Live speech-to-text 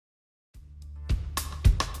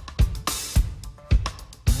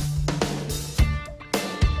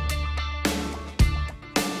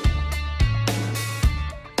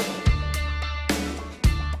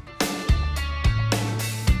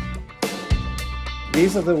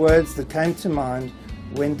These are the words that came to mind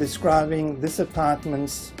when describing this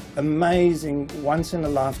apartment's amazing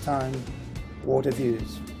once-in-a-lifetime water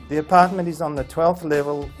views. The apartment is on the 12th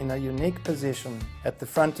level in a unique position at the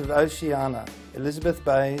front of Oceana, Elizabeth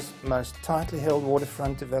Bay's most tightly held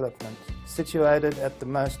waterfront development, situated at the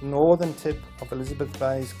most northern tip of Elizabeth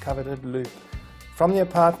Bay's coveted loop. From the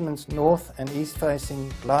apartment's north and east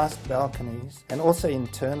facing glassed balconies, and also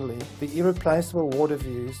internally, the irreplaceable water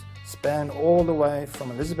views span all the way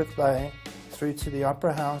from Elizabeth Bay through to the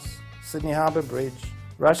Opera House, Sydney Harbour Bridge,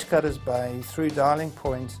 Rushcutters Bay, through Darling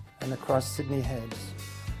Point and across Sydney Heads.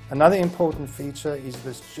 Another important feature is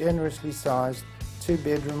this generously sized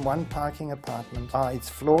 2-bedroom, 1-parking apartment are its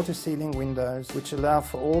floor-to-ceiling windows which allow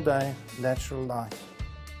for all-day natural light.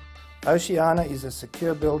 Oceana is a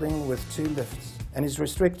secure building with 2 lifts and is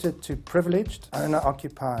restricted to privileged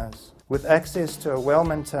owner-occupiers with access to a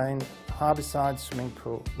well-maintained harbourside swimming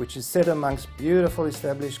pool, which is set amongst beautiful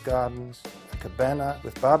established gardens, a cabana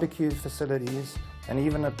with barbecue facilities and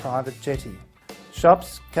even a private jetty.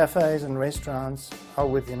 Shops, cafes and restaurants are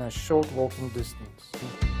within a short walking distance.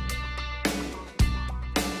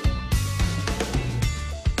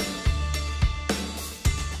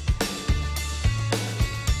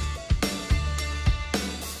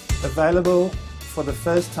 Available for the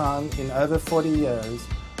first time in over 40 years,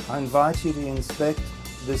 I invite you to inspect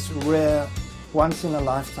this rare,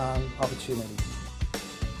 once-in-a-lifetime opportunity.